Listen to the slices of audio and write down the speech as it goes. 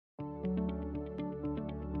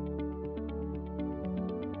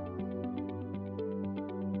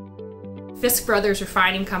Fisk Brothers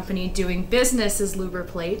Refining Company, doing business as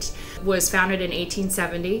Lubriplate, was founded in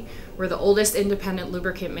 1870. We're the oldest independent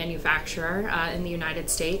lubricant manufacturer in the United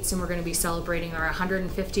States, and we're going to be celebrating our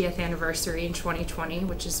 150th anniversary in 2020,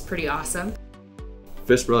 which is pretty awesome.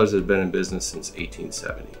 Fisk Brothers has been in business since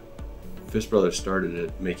 1870. Fisk Brothers started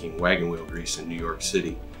at making wagon wheel grease in New York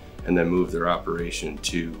City and then moved their operation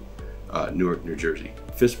to Newark, New Jersey.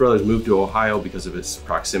 Fisk Brothers moved to Ohio because of its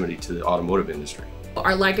proximity to the automotive industry.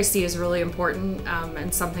 Our legacy is really important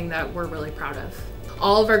and something that we're really proud of.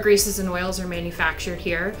 All of our greases and oils are manufactured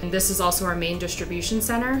here, and this is also our main distribution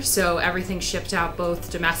center, so everything's shipped out both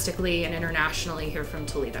domestically and internationally here from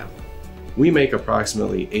Toledo. We make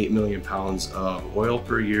approximately 8 million pounds of oil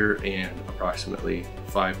per year and approximately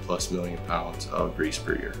 5+ million pounds of grease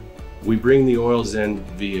per year. We bring the oils in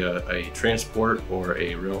via a transport or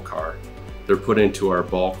a rail car. They're put into our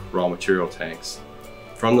bulk raw material tanks.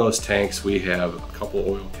 From those tanks, we have a couple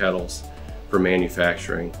oil kettles for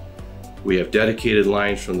manufacturing. We have dedicated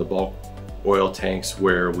lines from the bulk oil tanks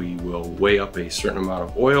where we will weigh up a certain amount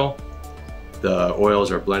of oil. The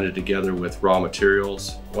oils are blended together with raw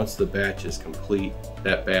materials. Once the batch is complete,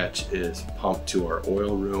 that batch is pumped to our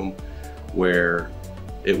oil room where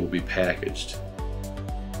it will be packaged.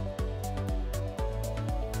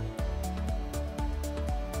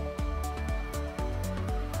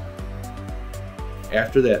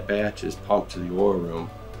 After that batch is pumped to the oil room,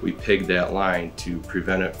 we pig that line to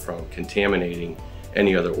prevent it from contaminating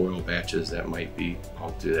any other oil batches that might be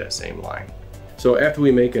pumped through that same line. So after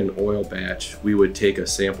we make an oil batch, we would take a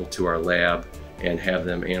sample to our lab and have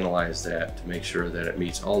them analyze that to make sure that it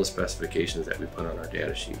meets all the specifications that we put on our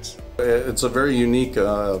data sheets. It's a very unique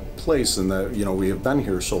place in that, we have been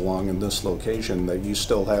here so long in this location that you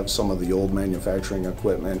still have some of the old manufacturing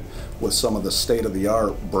equipment with some of the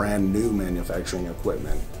state-of-the-art brand new manufacturing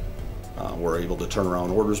equipment. We're able to turn around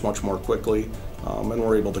orders much more quickly, and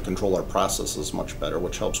we're able to control our processes much better,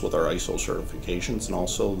 which helps with our ISO certifications and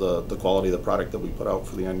also the quality of the product that we put out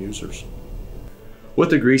for the end users. With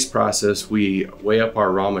the grease process, we weigh up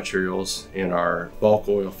our raw materials in our bulk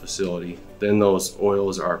oil facility. Then those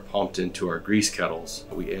oils are pumped into our grease kettles.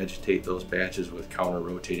 We agitate those batches with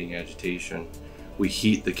counter-rotating agitation. We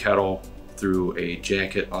heat the kettle through a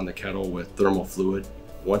jacket on the kettle with thermal fluid.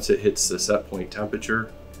 Once it hits the set point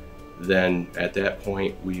temperature, then at that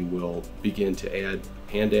point we will begin to add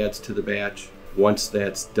hand adds to the batch. Once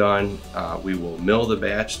that's done, we will mill the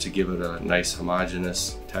batch to give it a nice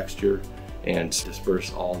homogeneous texture and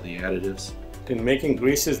disperse all the additives. In making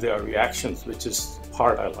greases, there are reactions, which is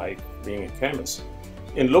part I like being a chemist.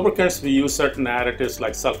 In lubricants, we use certain additives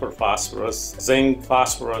like sulfur phosphorus, zinc,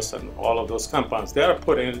 phosphorus, and all of those compounds. They are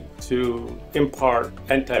put in to impart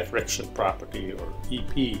anti-friction property, or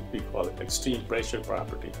EP, we call it, extreme pressure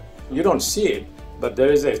property. You don't see it, but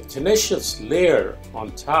there is a tenacious layer on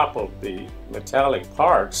top of the metallic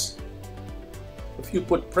parts. If you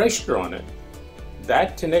put pressure on it,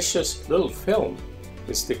 that tenacious little film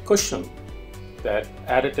is the cushion that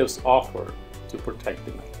additives offer to protect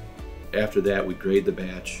the metal. After that, we grade the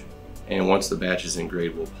batch, and once the batch is in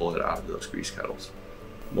grade, we'll pull it out of those grease kettles.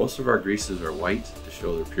 Most of our greases are white to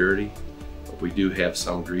show their purity, but we do have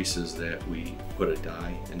some greases that we put a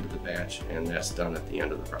dye into the batch, and that's done at the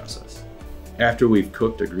end of the process. After we've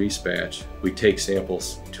cooked a grease batch, we take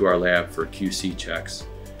samples to our lab for QC checks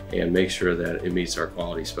and make sure that it meets our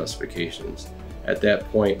quality specifications. At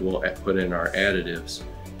that point, we'll put in our additives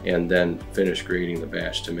and then finish grading the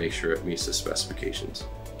batch to make sure it meets the specifications.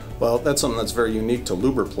 Well, that's something that's very unique to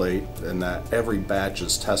Lubriplate in that every batch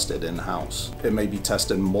is tested in-house. It may be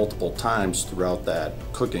tested multiple times throughout that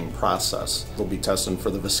cooking process. They'll be testing for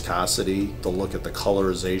the viscosity, they'll look at the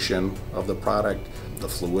colorization of the product, the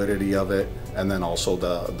fluidity of it, and then also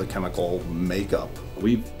the chemical makeup.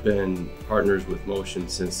 We've been partners with Motion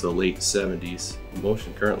since the late 70s.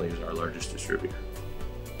 Motion currently is our largest distributor.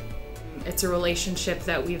 It's a relationship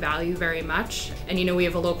that we value very much. And we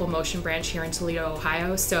have a local Motion branch here in Toledo,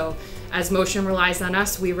 Ohio. So as Motion relies on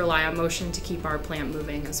us, we rely on Motion to keep our plant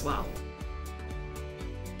moving as well.